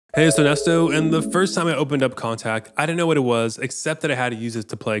Hey, it's Onesto, and the first time I opened up Kontakt, I didn't know what it was, except that I had to use it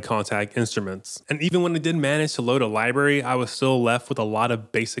to play Kontakt instruments. And even when I did manage to load a library, I was still left with a lot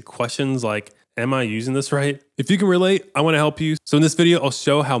of basic questions like, am I using this right? If you can relate, I want to help you. So in this video, I'll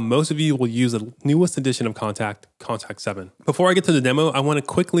show how most of you will use the newest edition of Kontakt, Kontakt 7. Before I get to the demo, I want to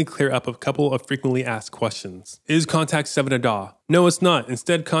quickly clear up a couple of frequently asked questions. Is Kontakt 7 a DAW? No, it's not.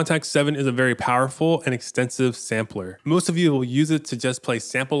 Instead, Kontakt 7 is a very powerful and extensive sampler. Most of you will use it to just play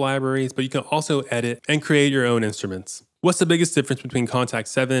sample libraries, but you can also edit and create your own instruments. What's the biggest difference between Kontakt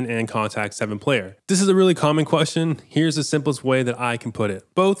 7 and Kontakt 7 Player? This is a really common question. Here's the simplest way that I can put it.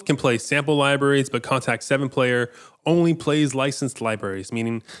 Both can play sample libraries, but Kontakt 7 Player only plays licensed libraries,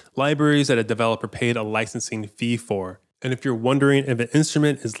 meaning libraries that a developer paid a licensing fee for. And if you're wondering if an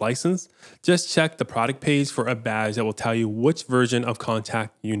instrument is licensed, just check the product page for a badge that will tell you which version of Kontakt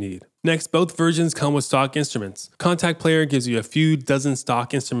you need. Next, both versions come with stock instruments. Kontakt Player gives you a few dozen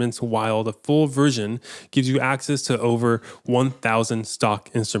stock instruments, while the full version gives you access to over 1,000 stock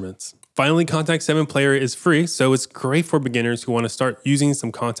instruments. Finally, Kontakt 7 Player is free, so it's great for beginners who want to start using some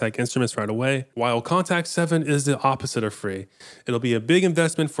Kontakt instruments right away, while Kontakt 7 is the opposite of free. It'll be a big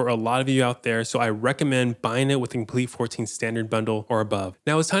investment for a lot of you out there, so I recommend buying it with the Complete 14 Standard Bundle or above.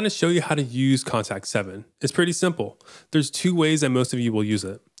 Now it's time to show you how to use Kontakt 7. It's pretty simple. There's two ways that most of you will use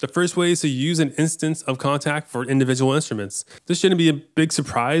it. The first way is to use an instance of Kontakt for individual instruments. This shouldn't be a big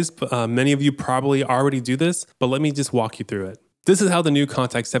surprise, but many of you probably already do this, but let me just walk you through it. This is how the new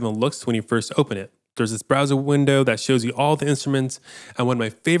Kontakt 7 looks when you first open it. There's this browser window that shows you all the instruments, and one of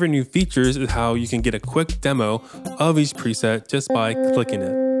my favorite new features is how you can get a quick demo of each preset just by clicking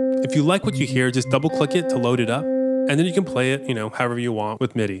it. If you like what you hear, just double click it to load it up, and then you can play it, however you want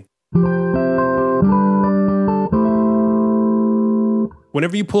with MIDI.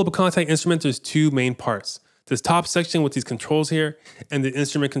 Whenever you pull up a Kontakt instrument, there's two main parts. This top section with these controls here, and the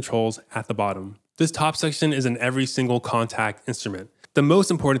instrument controls at the bottom. This top section is in every single Kontakt instrument. The most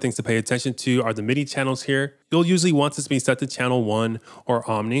important things to pay attention to are the MIDI channels here. You'll usually want this to be set to channel 1 or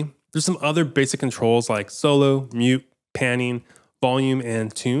Omni. There's some other basic controls like solo, mute, panning, volume,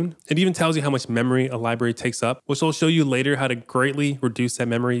 and tune. It even tells you how much memory a library takes up, which I'll show you later how to greatly reduce that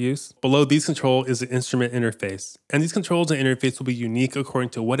memory use. Below these controls is the instrument interface. And these controls and interface will be unique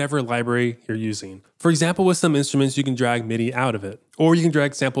according to whatever library you're using. For example, with some instruments, you can drag MIDI out of it, or you can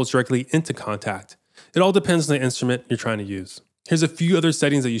drag samples directly into Kontakt. It all depends on the instrument you're trying to use. Here's a few other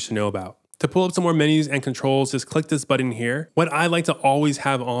settings that you should know about. To pull up some more menus and controls, just click this button here. What I like to always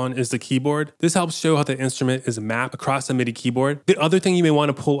have on is the keyboard. This helps show how the instrument is mapped across the MIDI keyboard. The other thing you may want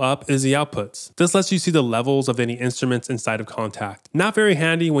to pull up is the outputs. This lets you see the levels of any instruments inside of Kontakt. Not very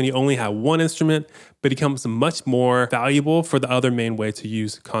handy when you only have one instrument, but it becomes much more valuable for the other main way to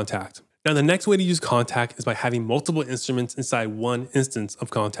use Kontakt. Now, the next way to use Kontakt is by having multiple instruments inside one instance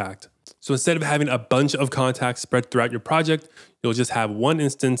of Kontakt. So instead of having a bunch of Kontakts spread throughout your project, you'll just have one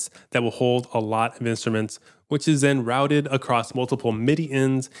instance that will hold a lot of instruments, which is then routed across multiple MIDI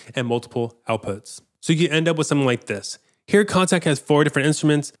ins and multiple outputs. So you can end up with something like this. Here, Kontakt has 4 different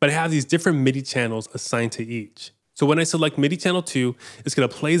instruments, but it has these different MIDI channels assigned to each. So when I select MIDI channel 2, it's going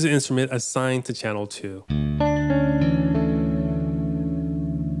to play the instrument assigned to channel 2.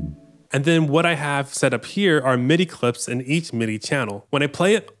 And then what I have set up here are MIDI clips in each MIDI channel. When I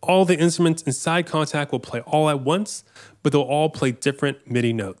play it, all the instruments inside Kontakt will play all at once, but they'll all play different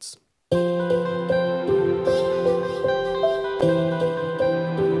MIDI notes.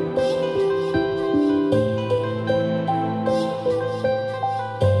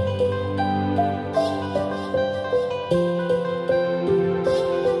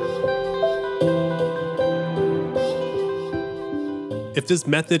 If this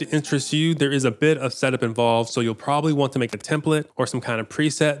method interests you, there is a bit of setup involved, so you'll probably want to make a template or some kind of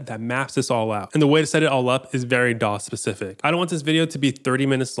preset that maps this all out. And the way to set it all up is very DAW specific. I don't want this video to be 30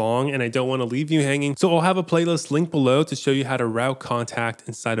 minutes long, and I don't want to leave you hanging, so I'll have a playlist linked below to show you how to route Kontakt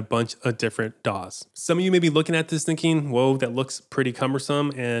inside a bunch of different DAWs. Some of you may be looking at this thinking, whoa, that looks pretty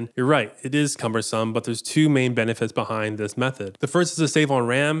cumbersome, and you're right, it is cumbersome, but there's two main benefits behind this method. The first is to save on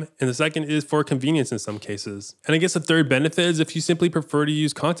RAM, and the second is for convenience in some cases. And I guess the third benefit is if you simply prefer to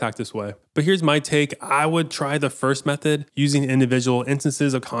use Kontakt this way. But here's my take. I would try the first method, using individual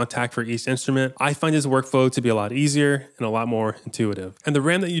instances of Kontakt for each instrument. I find this workflow to be a lot easier and a lot more intuitive. And the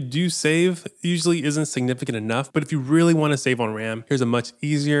RAM that you do save usually isn't significant enough, but if you really want to save on RAM, here's a much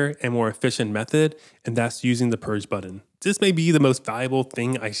easier and more efficient method, and that's using the Purge button. This may be the most valuable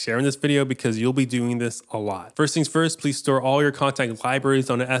thing I share in this video because you'll be doing this a lot. First things first, please store all your Kontakt libraries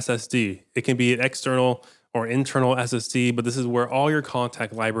on an SSD. It can be an external or internal SSD, but this is where all your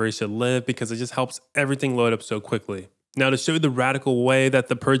Kontakt libraries should live because it just helps everything load up so quickly. Now, to show you the radical way that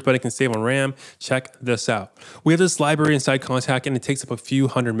the Purge Button can save on RAM, check this out. We have this library inside Kontakt and it takes up a few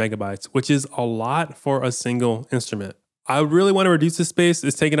hundred megabytes, which is a lot for a single instrument. I really want to reduce the space.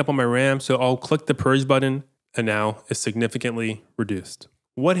 It's taking up on my RAM, so I'll click the Purge button and now it's significantly reduced.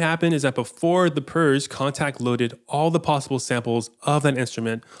 What happened is that before the Purge, Kontakt loaded all the possible samples of that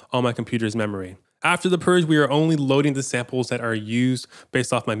instrument on my computer's memory. After the Purge, we are only loading the samples that are used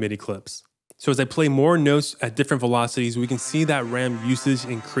based off my MIDI clips. So as I play more notes at different velocities, we can see that RAM usage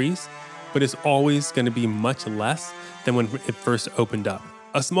increase, but it's always going to be much less than when it first opened up.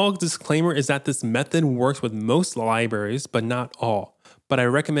 A small disclaimer is that this method works with most libraries, but not all. But I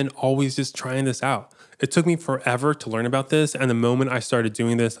recommend always just trying this out. It took me forever to learn about this, and the moment I started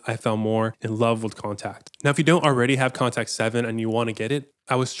doing this, I fell more in love with Kontakt. Now, if you don't already have Kontakt 7 and you want to get it,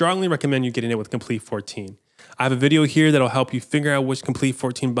 I would strongly recommend you getting it with Complete 14. I have a video here that'll help you figure out which Complete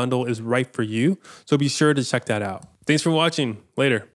 14 bundle is right for you, so be sure to check that out. Thanks for watching. Later.